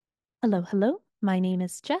Hello, hello. My name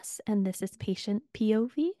is Jess, and this is Patient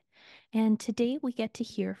POV. And today we get to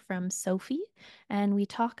hear from Sophie, and we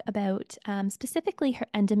talk about specifically her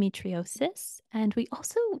endometriosis. And we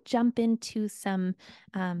also jump into some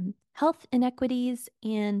health inequities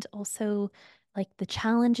and also like the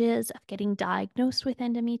challenges of getting diagnosed with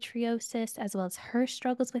endometriosis, as well as her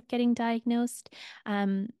struggles with getting diagnosed.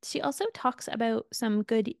 She also talks about some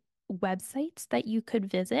good websites that you could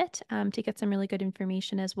visit to get some really good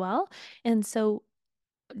information as well. And so,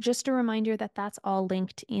 just a reminder that that's all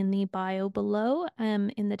linked in the bio below,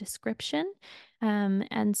 in the description.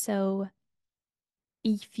 And so,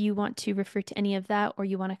 if you want to refer to any of that, or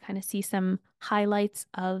you want to kind of see some highlights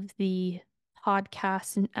of the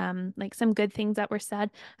podcast and like some good things that were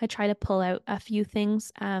said, I try to pull out a few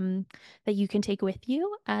things that you can take with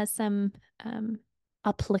you as some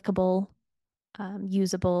applicable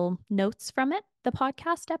usable notes from it, the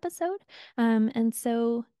podcast episode. And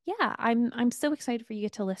so yeah, I'm so excited for you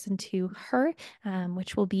to listen to her,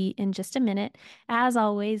 which will be in just a minute. As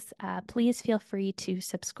always, please feel free to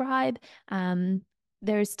subscribe.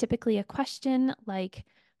 There's typically a question like,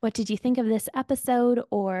 "What did you think of this episode?"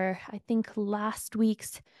 Or I think last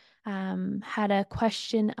week's had a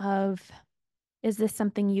question of, is this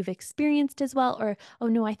something you've experienced as well? Or, oh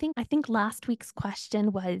no, I think last week's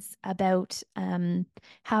question was about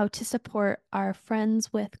how to support our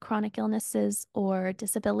friends with chronic illnesses or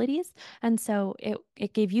disabilities. And so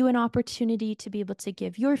it gave you an opportunity to be able to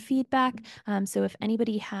give your feedback. So if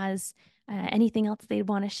anybody has anything else they'd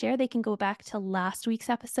want to share, they can go back to last week's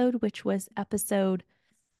episode, which was episode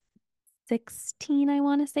 16, I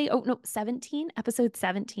want to say. Oh, no, 17, episode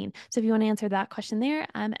 17. So if you want to answer that question there.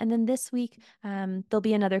 And then this week, there'll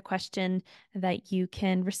be another question that you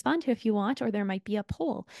can respond to if you want, or there might be a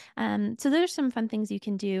poll. So there's some fun things you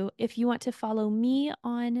can do. If you want to follow me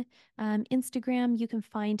on Instagram, you can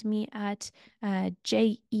find me at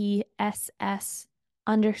JESS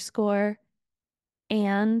underscore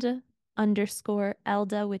and underscore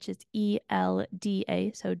Elda, which is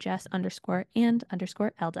ELDA. So Jess underscore and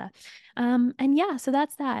underscore Elda. And yeah, so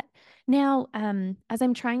that's that. Now, as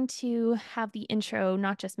I'm trying to have the intro,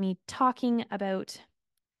 not just me talking about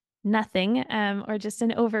nothing, or just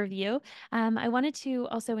an overview, I wanted to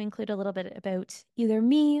also include a little bit about either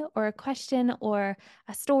me or a question or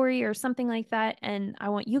a story or something like that. And I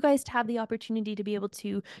want you guys to have the opportunity to be able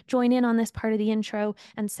to join in on this part of the intro.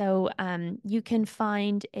 And so you can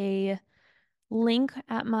find a link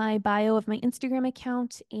at my bio of my Instagram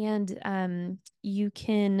account, and you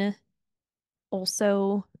can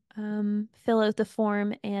also fill out the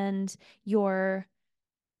form, and your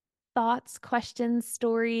thoughts, questions,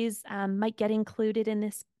 stories might get included in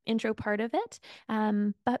this intro part of it.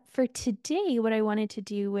 But for today, what I wanted to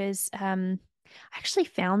do was I actually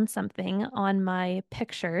found something on my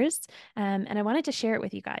pictures, and I wanted to share it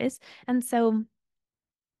with you guys. And so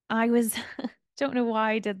I was, don't know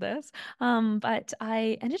why I did this, but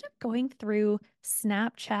I ended up going through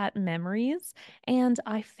Snapchat memories, and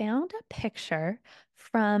I found a picture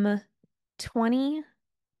from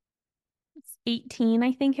 2018,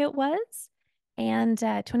 I think it was, and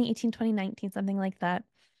 2018, 2019, something like that.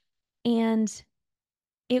 And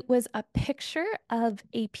it was a picture of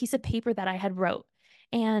a piece of paper that I had wrote.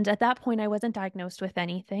 And at that point, I wasn't diagnosed with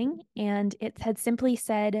anything. And it had simply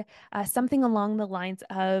said something along the lines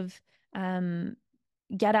of, um,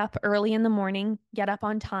 get up early in the morning, get up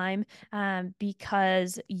on time,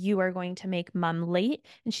 because you are going to make mom late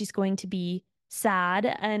and she's going to be sad.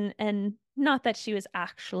 And not that she was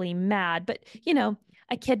actually mad, but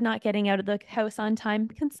a kid not getting out of the house on time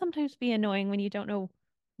can sometimes be annoying when you don't know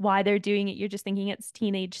why they're doing it. You're just thinking it's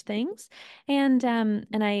teenage things. And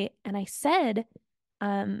I said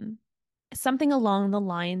um something along the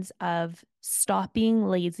lines of, stop being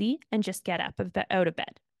lazy and just get up out of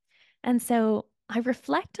bed. And so I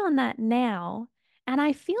reflect on that now, and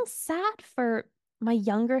I feel sad for my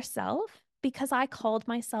younger self because I called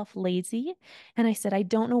myself lazy, and I said, I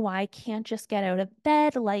don't know why I can't just get out of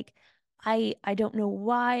bed. Like, I don't know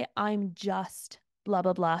why I'm just blah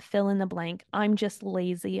blah blah, fill in the blank. I'm just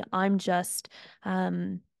lazy. I'm just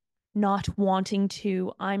um not wanting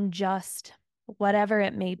to. I'm just whatever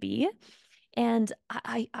it may be. And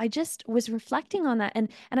I just was reflecting on that, and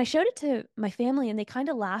I showed it to my family, and they kind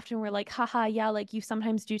of laughed and were like, haha, yeah, like you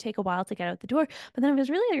sometimes do take a while to get out the door. But then I was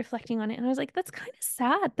really reflecting on it, and I was like, that's kind of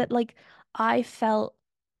sad that like I felt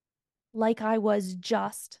like I was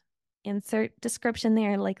just, insert description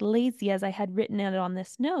there, like lazy as I had written it on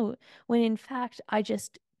this note, when in fact I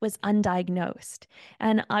just was undiagnosed.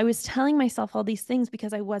 And I was telling myself all these things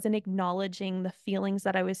because I wasn't acknowledging the feelings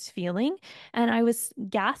that I was feeling. And I was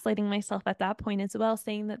gaslighting myself at that point as well,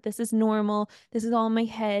 saying that this is normal, this is all in my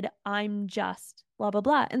head, I'm just blah, blah,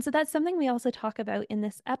 blah. And so that's something we also talk about in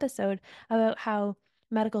this episode about how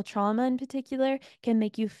medical trauma in particular can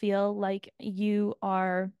make you feel like you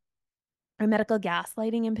are or medical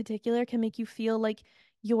gaslighting in particular can make you feel like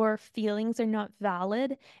your feelings are not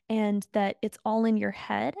valid and that it's all in your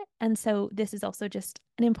head. And so this is also just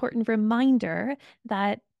an important reminder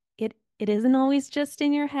that it isn't always just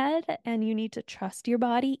in your head and you need to trust your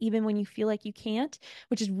body even when you feel like you can't,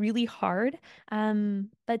 which is really hard.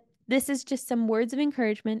 But this is just some words of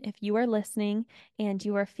encouragement if you are listening and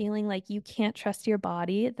you are feeling like you can't trust your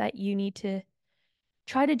body, that you need to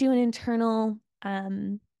try to do an internal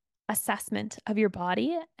assessment of your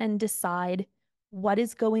body and decide what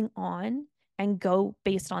is going on and go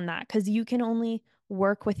based on that because you can only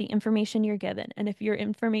work with the information you're given. And if your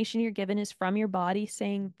information you're given is from your body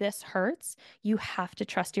saying this hurts, you have to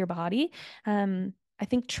trust your body. I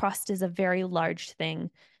think trust is a very large thing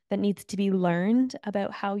that needs to be learned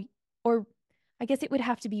about how, or I guess it would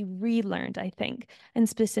have to be relearned, I think, and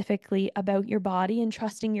specifically about your body and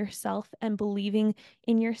trusting yourself and believing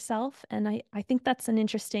in yourself. And I think that's an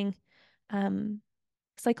interesting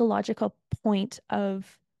psychological point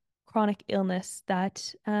of chronic illness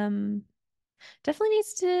that definitely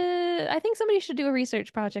needs to, I think somebody should do a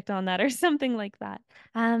research project on that or something like that.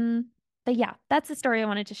 But yeah, that's the story I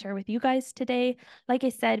wanted to share with you guys today. Like I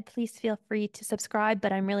said, please feel free to subscribe,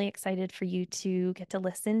 but I'm really excited for you to get to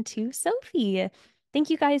listen to Sophie.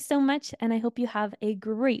 Thank you guys so much, and I hope you have a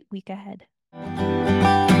great week ahead.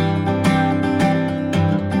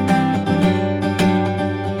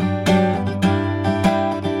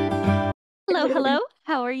 Hello, hello.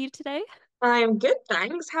 How are you today? I'm good,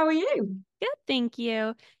 thanks. How are you? Good, thank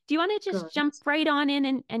you. Do you want to just Good. jump right on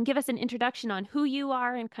in and give us an introduction on who you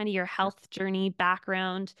are and kind of your health journey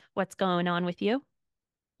background, what's going on with you?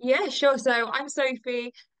 Yeah, sure. So I'm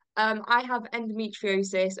Sophie. I have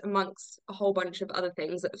endometriosis amongst a whole bunch of other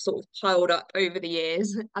things that have sort of piled up over the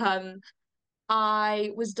years.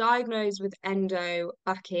 I was diagnosed with endo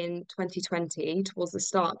back in 2020, towards the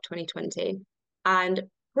start of 2020. And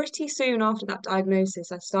pretty soon after that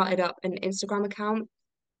diagnosis, I started up an Instagram account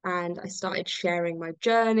and I started sharing my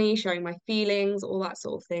journey, sharing my feelings, all that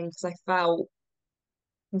sort of thing, because I felt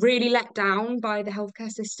really let down by the healthcare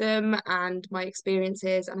system and my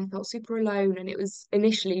experiences, and I felt super alone. And it was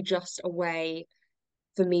initially just a way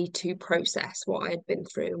for me to process what I had been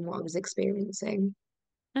through and what I was experiencing.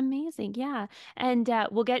 Amazing. Yeah. And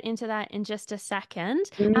we'll get into that in just a second.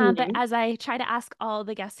 But Mm. as I try to ask all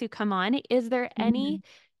the guests who come on, is there any Mhm.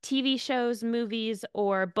 TV shows, movies,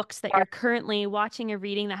 or books that you're currently watching or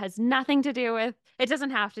reading that has nothing to do with, it doesn't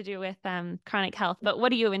have to do with chronic health, but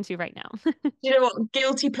what are you into right now? You know what?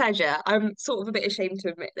 Guilty pleasure. I'm sort of a bit ashamed to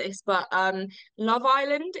admit this, but Love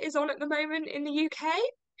Island is on at the moment in the UK.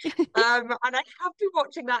 And I have been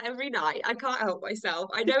watching that every night. I can't help myself.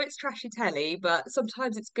 I know it's trashy telly, but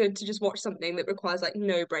sometimes it's good to just watch something that requires like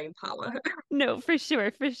no brain power. No, for sure,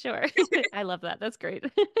 for sure. I love that. That's great.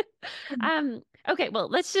 Okay, well,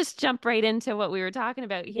 let's just jump right into what we were talking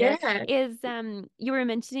about here. Yeah. Is you were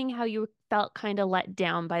mentioning how you felt kind of let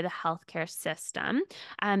down by the healthcare system.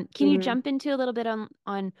 Can you Mm. jump into a little bit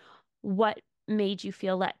on what made you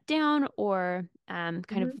feel let down or kind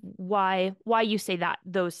of Mhm. why you say that,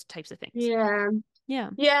 those types of things? Yeah. Yeah.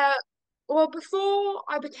 Yeah. Well, before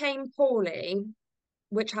I became poorly,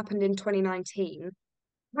 which happened in 2019,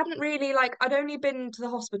 I hadn't really like I'd only been to the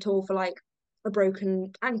hospital for like a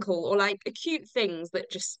broken ankle or like acute things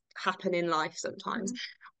that just happen in life sometimes. Mhm.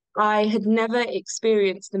 I had never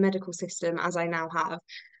experienced the medical system as I now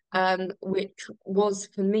have, which was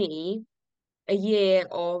for me a year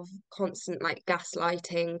of constant like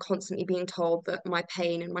gaslighting, constantly being told that my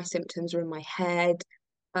pain and my symptoms are in my head.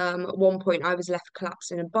 At one point, I was left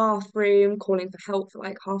collapsed in a bathroom, calling for help for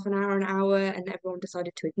like half an hour, and everyone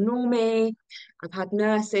decided to ignore me. I've had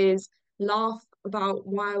nurses laugh about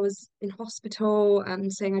why I was in hospital,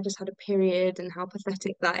 saying I just had a period and how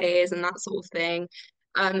pathetic that is, and that sort of thing.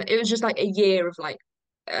 It was just like a year of like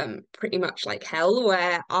pretty much like hell,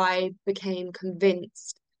 where I became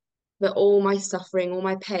convinced that all my suffering, all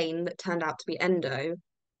my pain that turned out to be endo,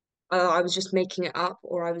 I was just making it up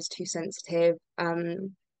or I was too sensitive.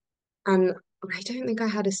 And I don't think I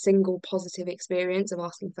had a single positive experience of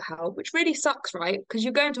asking for help, which really sucks, right? Because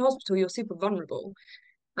you go into hospital, you're super vulnerable.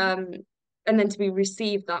 Um, and then to be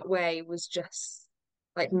received that way was just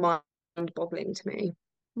like mind-boggling to me.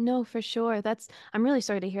 No, for sure. I'm really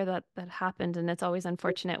sorry to hear that that happened. And it's always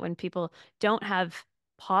unfortunate when people don't have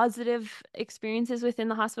positive experiences within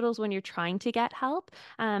the hospitals when you're trying to get help.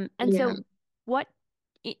 And Yeah. so what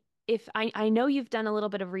if I know you've done a little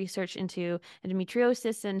bit of research into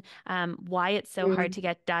endometriosis and why it's so hard Mm. to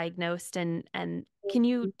get diagnosed and can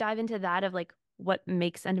you dive into that of like what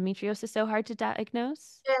makes endometriosis so hard to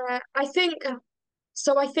diagnose? Yeah, I think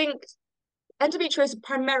so. I think endometriosis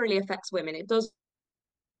primarily affects women. It does,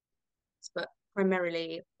 but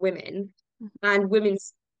primarily women, and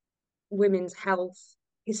women's health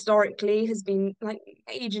historically has been like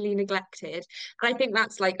majorly neglected. And I think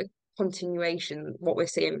that's like a continuation what we're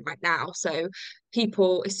seeing right now. So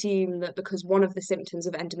people assume that because one of the symptoms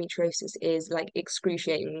of endometriosis is like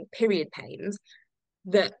excruciating period pains,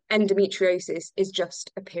 that endometriosis is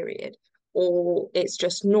just a period or it's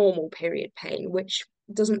just normal period pain, which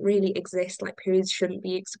doesn't really exist. Like periods shouldn't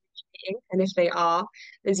be excruciating, and if they are,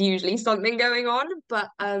 there's usually something going on. But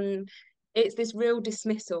it's this real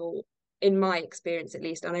dismissal, in my experience at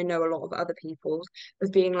least, and I know a lot of other people's,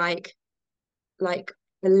 of being like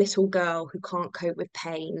a little girl who can't cope with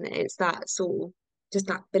pain. It's that sort of just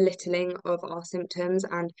that belittling of our symptoms,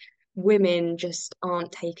 and women just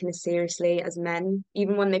aren't taken as seriously as men.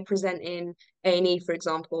 Even when they present in A&E, for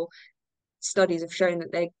example, studies have shown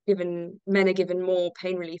that men are given more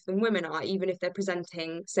pain relief than women are, even if they're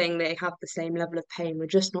presenting saying they have the same level of pain. We're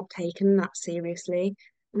just not taken that seriously.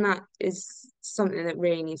 And that is something that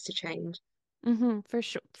really needs to change. For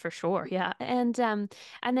sure, yeah. And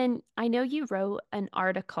then I know you wrote an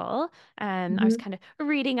article. I was Mhm. kind of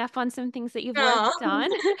reading up on some things that you've Ah. worked on,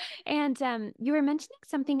 and you were mentioning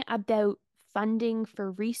something about funding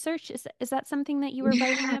for research. Is that something that you were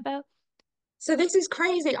writing Yeah. about? So this is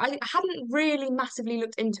crazy. I hadn't really massively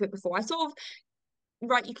looked into it before. I sort of,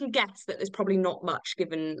 right, you can guess that there's probably not much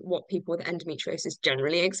given what people with endometriosis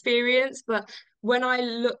generally experience. But when I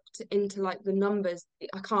looked into like the numbers,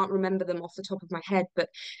 I can't remember them off the top of my head, but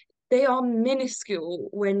they are minuscule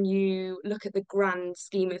when you look at the grand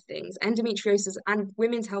scheme of things. Endometriosis and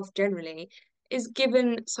women's health generally is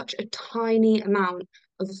given such a tiny amount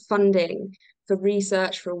of funding for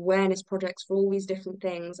research, for awareness projects, for all these different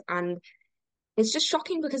things. And it's just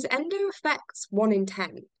shocking because endo affects 1 in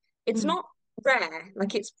 10. It's Mm. not rare,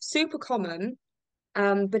 like it's super common,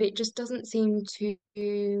 but it just doesn't seem to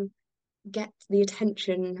get the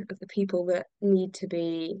attention of the people that need to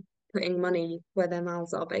be putting money where their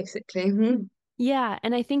mouths are, basically. Yeah,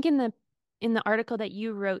 and I think in the article that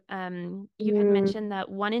you wrote, you had Mm, mentioned that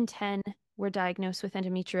 1 in 10 were diagnosed with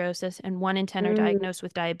endometriosis and 1 in 10 are mm. diagnosed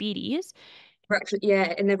with diabetes.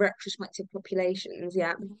 Yeah, in the retrospective populations,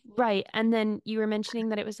 yeah. Right. And then you were mentioning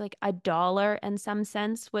that it was like $1 and some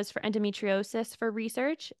cents was for endometriosis for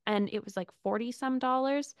research, and it was like 40 some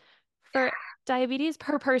dollars for diabetes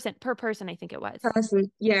per person, I think it was. Person,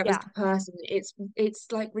 yeah, it was Yeah. per person.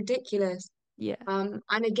 It's like ridiculous. Yeah.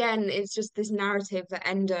 And again, it's just this narrative that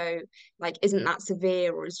endo like isn't that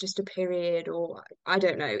severe or is just a period or I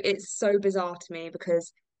don't know. It's so bizarre to me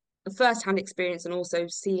because the first-hand experience and also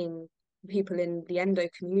seeing people in the endo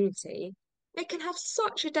community, it can have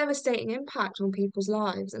such a devastating impact on people's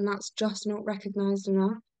lives, and that's just not recognized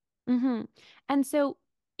enough. hmm And so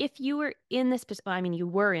if you were in this position, I mean, you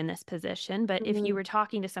were in this position, but if you Mm, were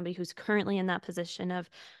talking to somebody who's currently in that position of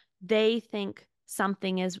they think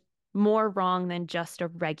something is more wrong than just a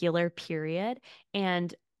regular period,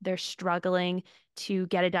 and they're struggling to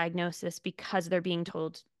get a diagnosis because they're being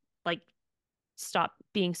told, like, stop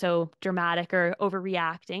being so dramatic or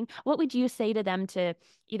overreacting, what would you say to them to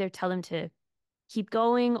either tell them to keep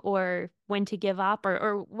going or when to give up,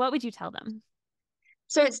 or what would you tell them?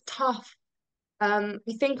 so it's tough. I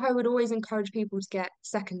think I would always encourage people to get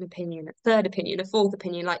second opinion, a third opinion, a fourth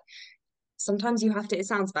opinion. Like sometimes you have to, it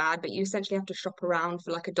sounds bad, but you essentially have to shop around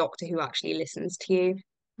for like a doctor who actually listens to you.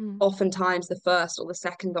 Mm. Oftentimes the first or the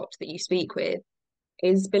second doctor that you speak with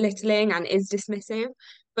is belittling and is dismissive.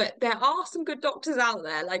 But there are some good doctors out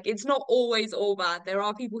there. Like it's not always all bad. There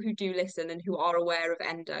are people who do listen and who are aware of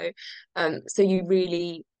endo. So you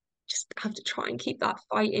really just have to try and keep that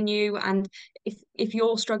fight in you. And if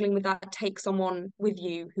you're struggling with that, take someone with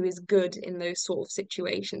you who is good in those sort of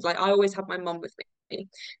situations. Like I always have my mum with me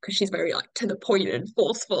because she's very like to the point and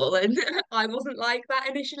forceful, and I wasn't like that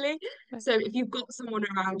initially. So if you've got someone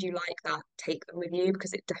around you like that, take them with you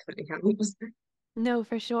because it definitely helps. No,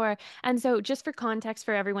 for sure. And so, just for context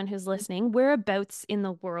for everyone who's listening, whereabouts in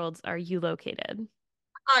the world are you located?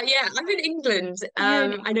 Yeah, I'm in England. You're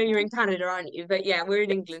in I know you're England. in Canada, aren't you? But yeah, we're in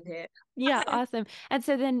Yes. England here. Yeah, awesome. And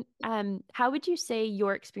so then, how would you say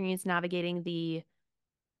your experience navigating the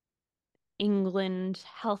England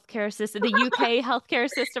healthcare system, the UK healthcare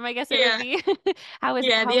system, I guess it would Yeah, be? yeah, the How is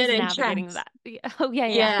navigating NHS. that? Yeah. Oh, yeah,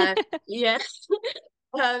 Yeah, yeah. yeah.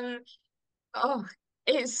 Um, oh,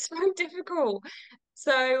 it's so difficult.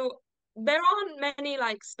 So there aren't many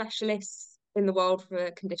like specialists in the world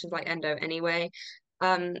for conditions like endo anyway.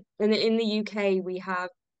 And in the UK we have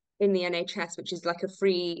in the NHS, which is like a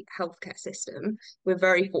free healthcare system. We're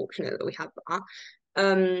very fortunate that we have that.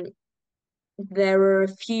 Um, there are a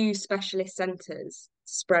few specialist centres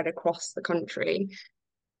spread across the country,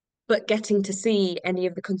 but getting to see any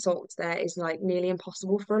of the consultants there is like nearly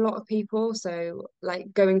impossible for a lot of people. So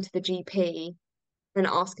like going to the GP and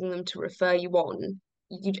asking them to refer you on,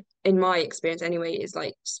 you, in my experience anyway, is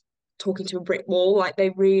like talking to a brick wall. Like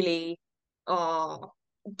they really are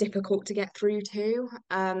difficult to get through to.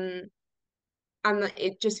 And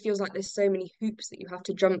it just feels like there's so many hoops that you have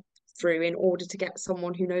to jump through in order to get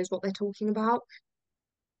someone who knows what they're talking about,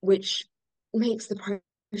 which makes the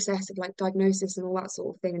process of like diagnosis and all that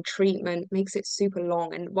sort of thing and treatment makes it super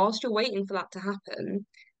long. And whilst you're waiting for that to happen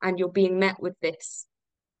and you're being met with this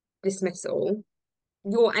dismissal,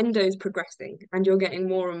 your endo's progressing and you're getting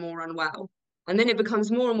more and more unwell. And then it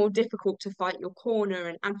becomes more and more difficult to fight your corner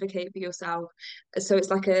and advocate for yourself. So it's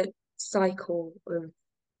like a cycle of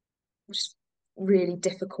just really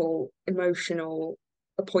difficult emotional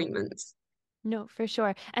appointments. No, for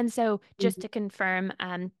sure. And so just Mhm. to confirm,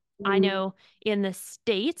 I Mm, know in the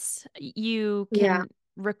States you yeah, can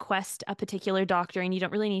request a particular doctor and you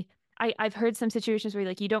don't really need I've heard some situations where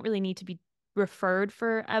like you don't really need to be referred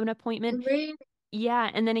for an appointment. really, Yeah,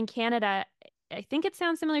 and then in Canada, I think it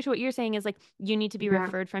sounds similar to what you're saying is like you need to be yeah,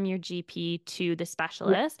 referred from your GP to the yeah,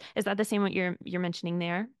 specialist. Is that the same what you're mentioning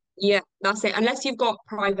there? yeah. That's it. Unless you've got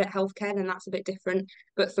private healthcare, then that's a bit different.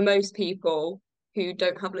 But for most people who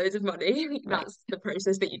don't have loads of money, Right. that's the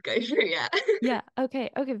process that you'd go through. Yeah. Yeah. Okay.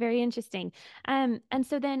 Okay. Very interesting. And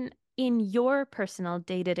so then in your personal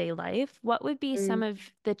day-to-day life, what would be some Mm, of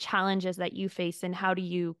the challenges that you face and how do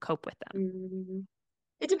you cope with them? mm.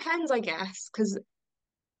 It depends, I guess, because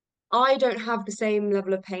I don't have the same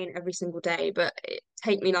level of pain every single day, but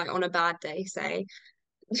take me like on a bad day, say.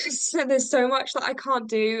 So there's so much that I can't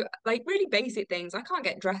do, like really basic things. I can't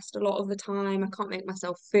get dressed a lot of the time. I can't make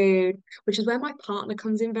myself food, which is where my partner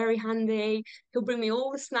comes in very handy. He'll bring me all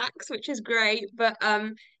the snacks, which is great, but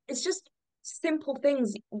it's just simple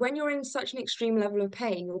things. When you're in such an extreme level of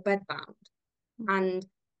pain, you're bedbound, and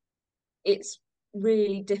it's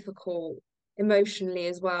really difficult emotionally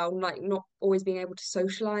as well, like not always being able to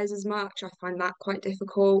socialize as much. I find that quite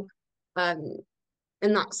difficult. Um,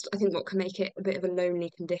 and that's, I think, what can make it a bit of a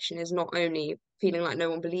lonely condition is not only feeling like no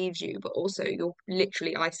one believes you, but also you're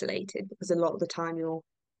literally isolated because a lot of the time you're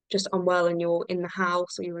just unwell and you're in the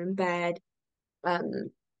house or you're in bed. Um,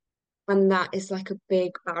 and that is like a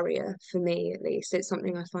big barrier for me, at least. It's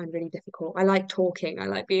something I find really difficult. I like talking, I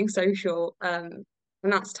like being social, and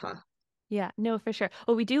that's tough. Yeah, no, for sure.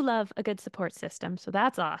 Well, we do love a good support system, so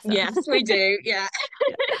that's awesome. Yes, we do. Yeah.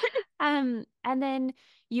 Yeah. And then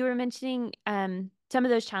you were mentioning some of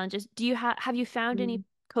those challenges. Do you have you found any Mm.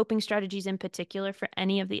 coping strategies in particular for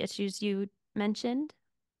any of the issues you mentioned?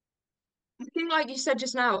 I think, like you said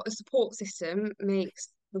just now, a support system makes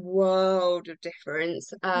the world of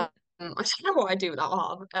difference. Yeah. I don't know what I do without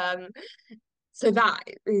Harv. So that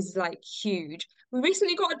is like huge. We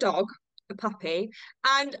recently got a dog, a puppy,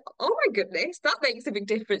 and oh my goodness, that makes a big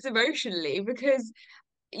difference emotionally because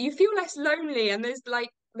you feel less lonely and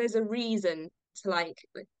there's a reason to like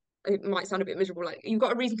it might sound a bit miserable, like you've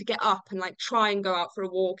got a reason to get up and like try and go out for a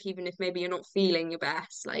walk even if maybe you're not feeling your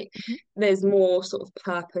best. Like Mhm, there's more sort of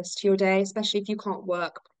purpose to your day, especially if you can't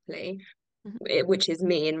work properly, mhm, which is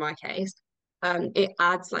me in my case. It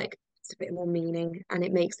adds like it's a bit more meaning and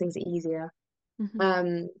it makes things easier. mhm.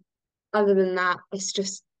 um Other than that, it's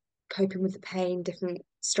just coping with the pain, different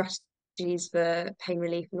strategies for pain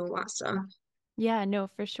relief and all that stuff. Yeah, no,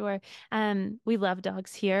 for sure. We love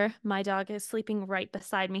dogs here. My dog is sleeping right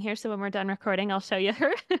beside me here, so when we're done recording, I'll show you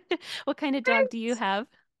her. What kind of dog do you have?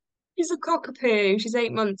 She's a cockapoo. She's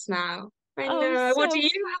 8 months now. I Oh, know. What do so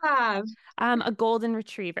you have? a golden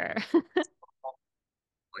retriever. I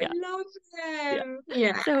Yeah. love Yeah. them.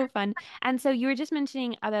 Yeah. So fun. And so you were just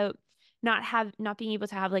mentioning about not being able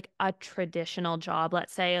to have like a traditional job,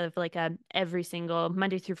 let's say of like a every single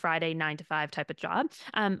Monday through Friday, 9 to 5 type of job.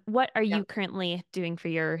 What are Yeah. you currently doing for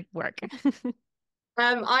your work?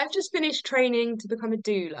 I've just finished training to become a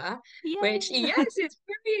doula, which Yay! yes, it's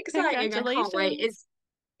very exciting. I can't wait. Congratulations.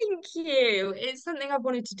 Thank you. It's something I've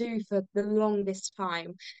wanted to do for the longest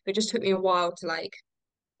time. It just took me a while to like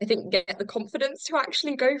I think get the confidence to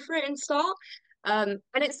actually go for it and start. And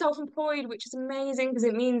it's self-employed, which is amazing because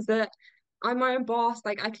it means that I'm my own boss.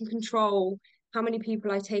 Like I can control how many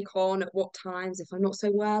people I take on at what times. If I'm not so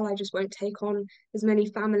well, I just won't take on as many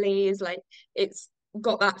families. Like it's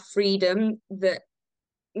got that freedom that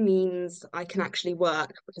means I can actually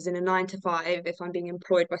work, because in a 9 to 5, if I'm being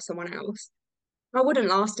employed by someone else, I wouldn't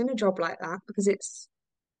last in a job like that, because it's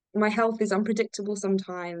my health is unpredictable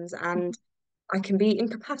sometimes, and I can be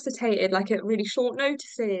incapacitated like at really short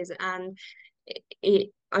notices. And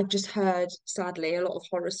I've just heard, sadly, a lot of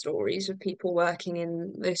horror stories of people working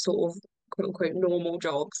in those sort of quote unquote normal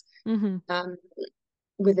jobs, Hmm. um,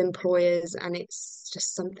 with employers, and it's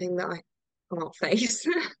just something that I can't face.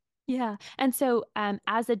 Yeah. And so,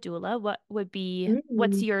 as a doula, what's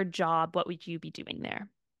Mm. your job? What would you be doing there?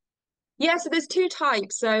 Yeah, so there's two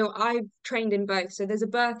types. So I've trained in both. So there's a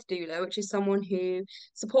birth doula, which is someone who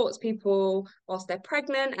supports people whilst they're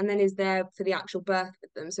pregnant and then is there for the actual birth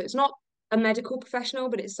with them. So it's not a medical professional,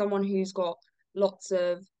 but it's someone who's got lots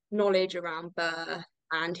of knowledge around birth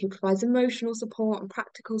and who provides emotional support and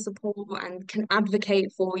practical support and can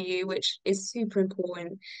advocate for you, which is super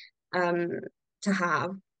important um, to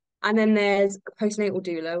have. And then there's a postnatal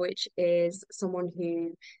doula, which is someone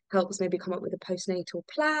who helps maybe come up with a postnatal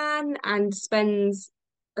plan and spends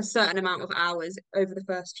a certain amount of hours over the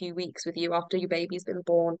first few weeks with you after your baby's been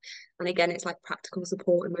born. And again, it's like practical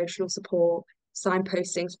support, emotional support,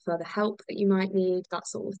 signpostings for further help that you might need, that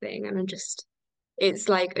sort of thing. And I'm just, it's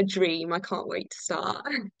like a dream. I can't wait to start.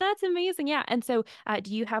 That's amazing. Yeah. And so,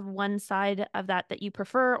 do you have one side of that you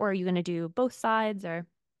prefer, or are you going to do both sides or?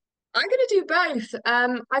 I'm gonna do both.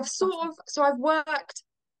 Awesome. I've worked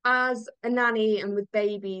as a nanny and with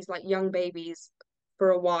babies, like young babies,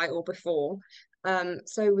 for a while before.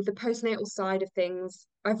 So with the postnatal side of things,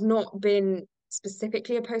 I've not been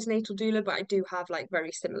specifically a postnatal doula, but I do have like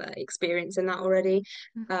very similar experience in that already.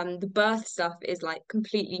 Mhm. The birth stuff is like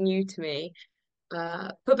completely new to me.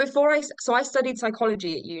 But so I studied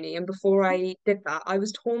psychology at uni, and before I did that, I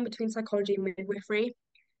was torn between psychology and midwifery.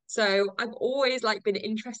 So I've always like been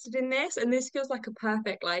interested in this, and this feels like a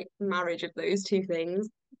perfect like marriage of those two things.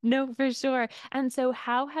 No, for sure. And so,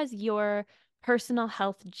 how has your personal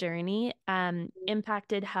health journey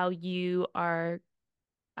impacted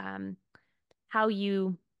um, how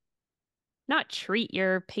you not treat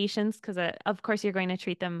your patients, because of course you're going to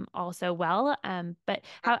treat them also well. But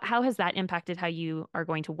how has that impacted how you are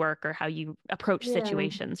going to work or how you approach Yeah,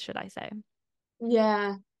 situations, should I say?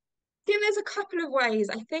 yeah. I think there's a couple of ways.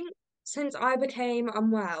 I think since I became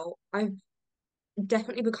unwell, I've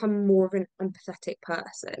definitely become more of an empathetic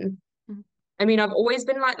person. Mhm. I mean, I've always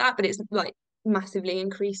been like that, but it's like massively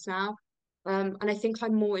increased now. And I think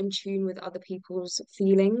I'm more in tune with other people's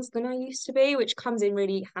feelings than I used to be, which comes in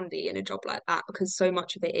really handy in a job like that because so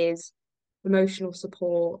much of it is emotional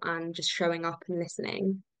support and just showing up and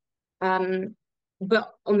listening. Um,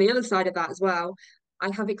 but on the other side of that as well, I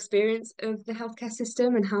have experience of the healthcare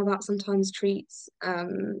system and how that sometimes treats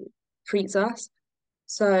us.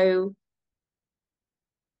 So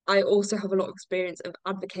I also have a lot of experience of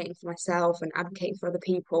advocating for myself and advocating for other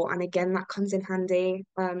people. And again, that comes in handy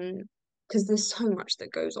because there's so much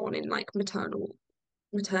that goes on in like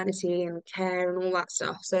maternity and care and all that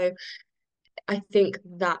stuff. So I think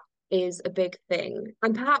that is a big thing.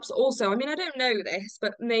 And perhaps also, I mean, I don't know this,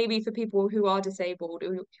 but maybe for people who are disabled,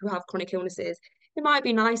 who have chronic illnesses, it might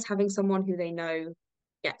be nice having someone who they know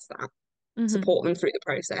gets that, Hmm. support them through the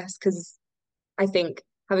process. Because I think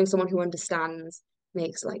having someone who understands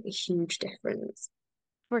makes like a huge difference.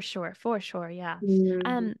 For sure, yeah.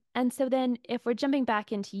 Mm, And so then if we're jumping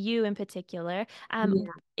back into you in particular, yeah.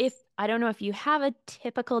 if I don't know if you have a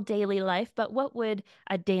typical daily life, but what would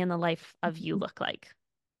a day in the life of you look like?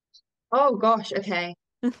 Oh gosh, okay.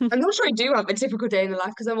 I'm not sure I do have a typical day in the life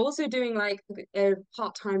because I'm also doing like a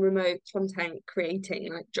part-time remote content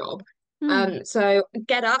creating like job. Hmm. So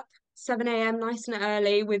get up 7 a.m. nice and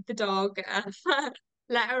early with the dog,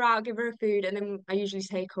 let her out, give her a food, and then I usually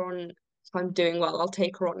take her on, if I'm doing well, I'll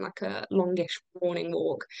take her on like a longish morning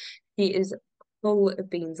walk. He is full of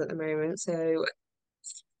beans at the moment, so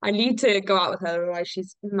I need to go out with her, otherwise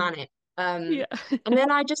she's manic. Um, Yeah. and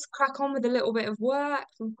then I just crack on with a little bit of work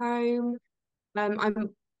from home.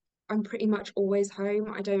 I'm pretty much always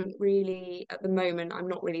home. I don't really, at the moment, I'm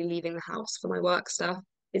not really leaving the house for my work stuff.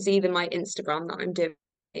 It's either my Instagram that I'm doing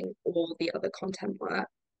or the other content work.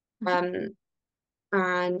 Um,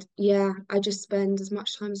 and yeah, I just spend as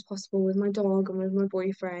much time as possible with my dog and with my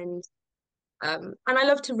boyfriend. And I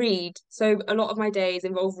love to read, so a lot of my days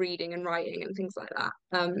involve reading and writing and things like that.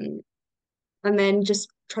 And then just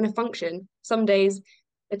trying to function. Some days,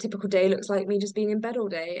 a typical day looks like me just being in bed all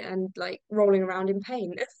day and like rolling around in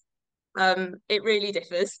pain. It really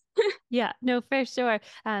differs. Yeah, no, for sure.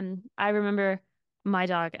 I remember my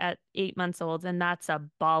dog at 8 months old, and that's a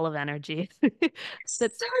ball of energy. That's So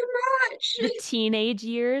much. the teenage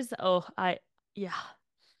years. Oh, Yeah.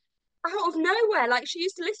 out of nowhere. Like she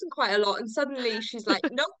used to listen quite a lot, and suddenly she's like,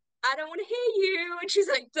 "Nope, I don't want to hear you," and she's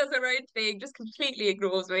like, does her own thing, just completely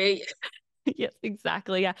ignores me. Yes,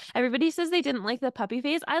 exactly. Yeah. Everybody says they didn't like the puppy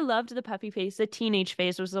phase. I loved the puppy phase. The teenage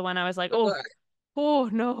phase was the one I was like, oh, oh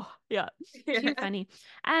no. Yeah. Too Yeah. funny.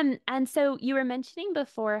 And so you were mentioning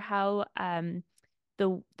before how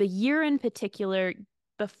the year in particular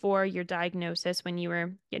before your diagnosis when you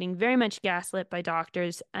were getting very much gaslit by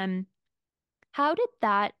doctors, how did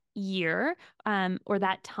that year or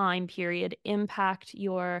that time period impact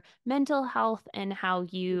your mental health and how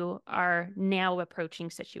you are now approaching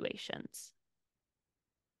situations?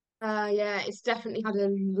 Yeah, it's definitely had a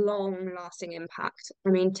long lasting impact. I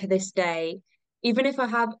mean, to this day, even if I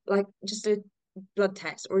have like just a blood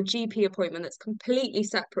test or a GP appointment that's completely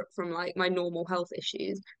separate from like my normal health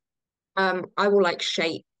issues, I will like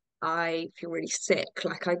shake. I feel really sick.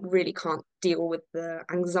 Like I really can't deal with the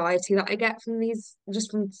anxiety that I get from these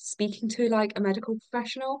just from speaking to like a medical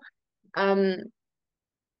professional. Um,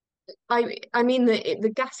 I mean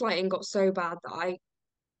the gaslighting got so bad that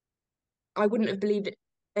I wouldn't have believed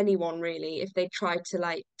anyone really if they tried to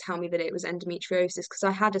like tell me that it was endometriosis because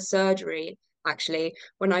I had a surgery actually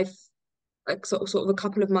when I like sort of a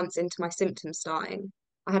couple of months into my symptoms starting.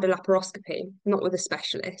 I had a laparoscopy, not with a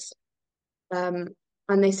specialist. Um,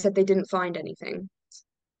 and they said they didn't find anything.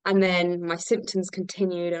 And then my symptoms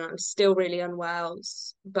continued and I was still really unwell,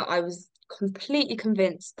 but I was completely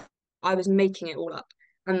convinced I was making it all up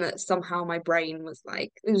and that somehow my brain was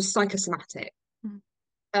like, it was psychosomatic. Mm.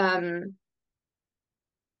 Um,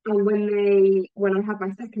 and when I had my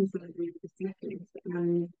second surgery with the specialist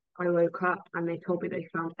and I woke up and they told me they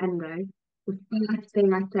found endo, the first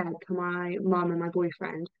thing I said to my mum and my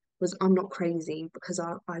boyfriend was, I'm not crazy because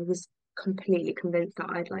I was completely convinced that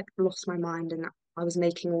I'd like lost my mind and that I was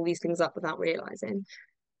making all these things up without realizing.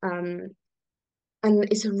 Um, and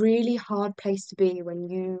it's a really hard place to be when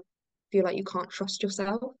you feel like you can't trust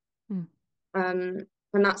yourself. Mm. Um,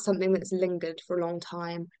 and that's something that's lingered for a long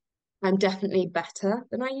time. I'm definitely better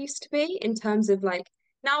than I used to be in terms of like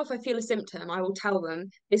now if I feel a symptom, I will tell them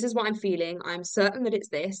this is what I'm feeling. I'm certain that it's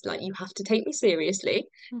this. Like you have to take me seriously.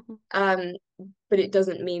 Mhm. Um, but it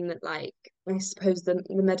doesn't mean that like I suppose the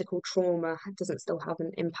medical trauma doesn't still have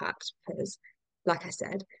an impact because, like I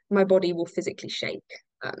said, my body will physically shake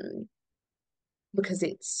because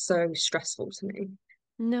it's so stressful to me.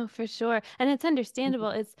 No, for sure. And it's understandable.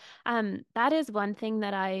 It's that is one thing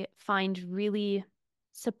that I find really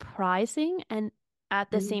surprising and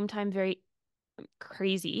at the Mhm. same time very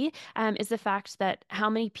crazy is the fact that how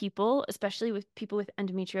many people, especially with people with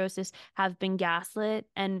endometriosis, have been gaslit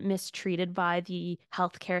and mistreated by the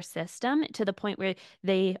healthcare system to the point where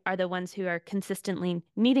they are the ones who are consistently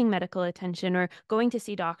needing medical attention or going to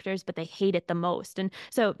see doctors, but they hate it the most. And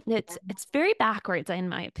so it's very backwards, in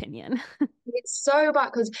my opinion. It's so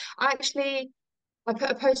bad because actually I put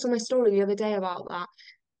a post on my story the other day about that.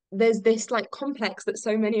 There's this like complex that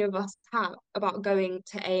so many of us have about going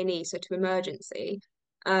to A&E, so to emergency.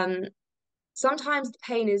 Um, Sometimes the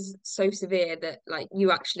pain is so severe that like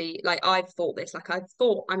you actually like I've thought this, like I've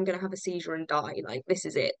thought I'm gonna have a seizure and die. Like this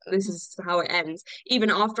is it. This is how it ends. Even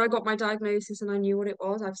after I got my diagnosis and I knew what it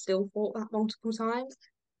was, I've still thought that multiple times.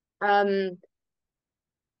 Um,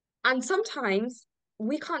 and sometimes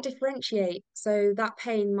we can't differentiate. So that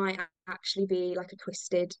pain might actually be like a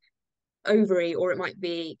twisted ovary, or it might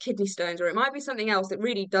be kidney stones, or it might be something else that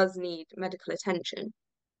really does need medical attention.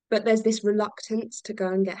 But there's this reluctance to go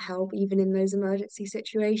and get help, even in those emergency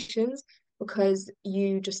situations, because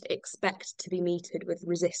you just expect to be meted with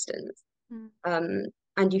resistance. Mm. Um,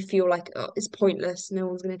 and you feel like oh, it's pointless, no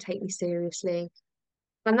one's going to take me seriously.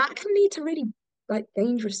 And that can lead to really like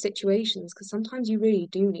dangerous situations because sometimes you really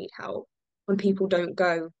do need help when Mhm. people don't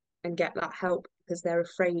go and get that help because they're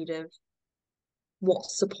afraid of what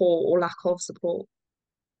support or lack of support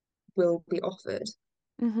will be offered.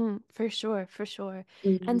 For sure, for sure.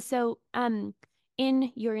 And Mm. so,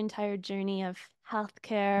 in your entire journey of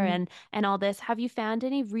healthcare Mm. and all this, have you found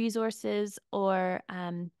any resources or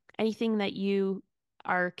anything that you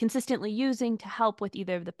are consistently using to help with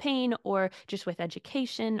either the pain or just with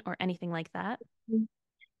education or anything like that?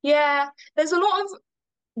 Yeah, there's a lot of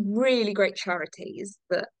really great charities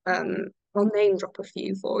that I'll name drop a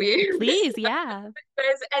few for you. Please, yeah.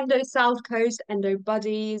 There's Endo South Coast, Endo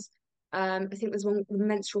Buddies. I think there's one, the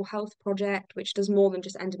Menstrual Health Project, which does more than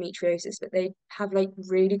just endometriosis, but they have like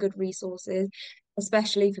really good resources,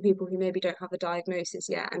 especially for people who maybe don't have a diagnosis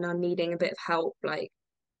yet and are needing a bit of help, like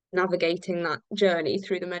navigating that journey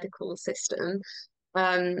through the medical system.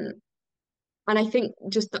 Um, and I think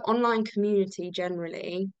just the online community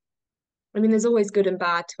generally. I mean, there's always good and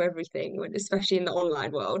bad to everything, especially in the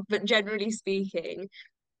online world, but generally speaking,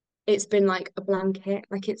 it's been like a blanket.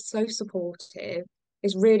 Like it's so supportive.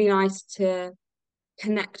 It's really nice to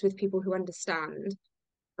connect with people who understand.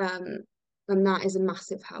 Um, and that is a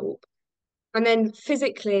massive help. And then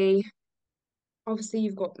physically, obviously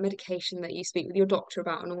you've got medication that you speak with your doctor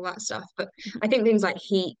about and all that stuff. But I think things like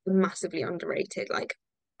heat are massively underrated. Like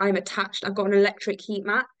I've got an electric heat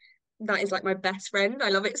mat. That is like my best friend. I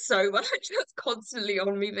love it so much. That's constantly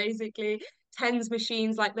on me, basically. TENS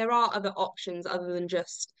machines, like there are other options other than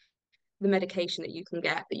just the medication that you can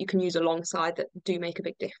get that you can use alongside that do make a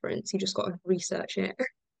big difference. You just got to research it.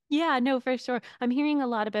 Yeah, no, for sure. I'm hearing a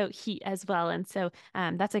lot about heat as well. And so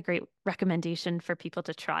that's a great recommendation for people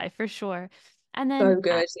to try for sure. And then, So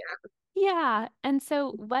good. Yeah. yeah. And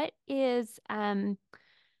so,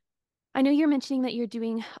 I know you're mentioning that you're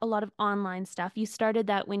doing a lot of online stuff. You started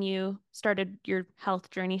that when you started your health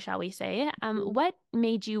journey, shall we say. What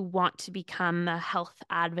made you want to become a health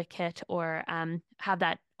advocate or have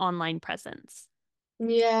that online presence?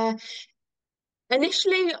 Yeah.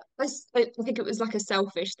 Initially, I think it was like a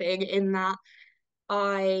selfish thing in that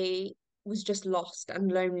I was just lost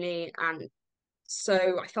and lonely. And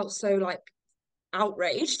so I felt so like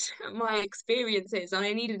outraged at my experiences and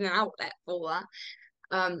I needed an outlet for that.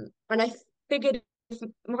 And I figured if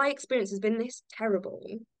my experience has been this terrible,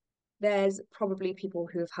 there's probably people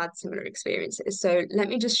who have had similar experiences. So let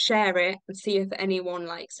me just share it and see if anyone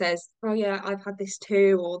like says, "Oh yeah, I've had this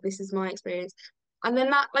too," or "This is my experience." And then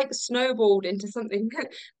that like snowballed into something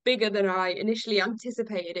bigger than I initially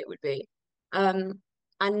anticipated it would be. Um,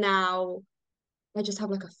 and now I just have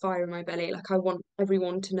like a fire in my belly. Like I want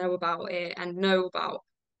everyone to know about it and know about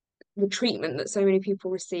the treatment that so many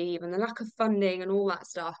people receive and the lack of funding and all that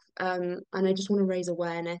stuff. And I just want to raise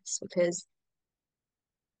awareness because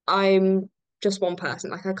I'm just one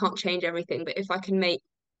person. Like I can't change everything, but if I can make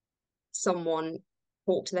someone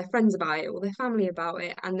talk to their friends about it or their family about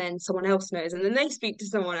it, and then someone else knows, and then they speak to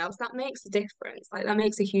someone else, that makes a difference. Like that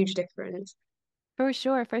makes a huge difference. For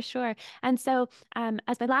sure, for sure. And so,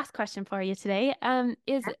 as my last question for you today,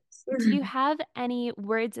 Yes. do you have any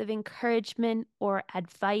words of encouragement or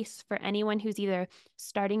advice for anyone who's either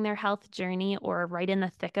starting their health journey or right in the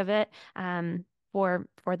thick of it, for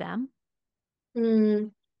them? Hmm.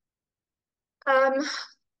 Um,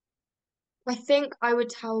 I think I would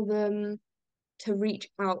tell them to reach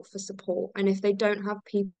out for support, and if they don't have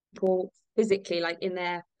people physically like in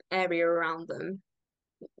their area around them,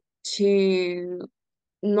 to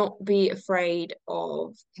not be afraid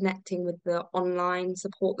of connecting with the online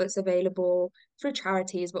support that's available through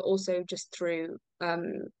charities, but also just through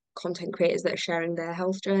content creators that are sharing their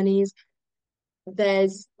health journeys.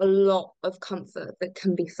 There's a lot of comfort that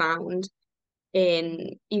can be found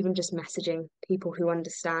in even just messaging people who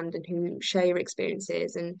understand and who share your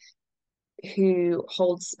experiences and who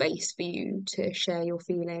hold space for you to share your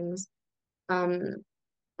feelings. Um,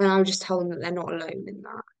 and I would just tell them that they're not alone in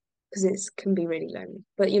that because it can be really lonely,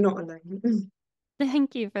 but you're not alone.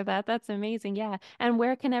 Thank you for that. That's amazing. Yeah. And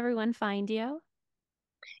where can everyone find you?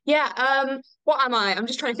 Yeah, what am I? I'm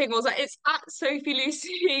just trying to think what was that. It's at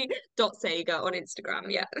SophieLucy.Sager on Instagram.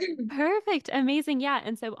 Yeah. Perfect. Amazing. Yeah.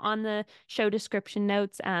 And so on the show description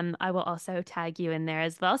notes, I will also tag you in there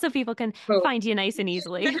as well so people can Cool. find you nice and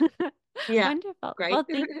easily. Yeah, Wonderful. great. Well,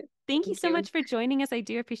 thank you Thank so you. much for joining us. I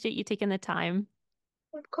do appreciate you taking the time.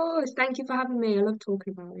 Of course. Thank you for having me. I love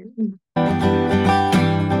talking about it.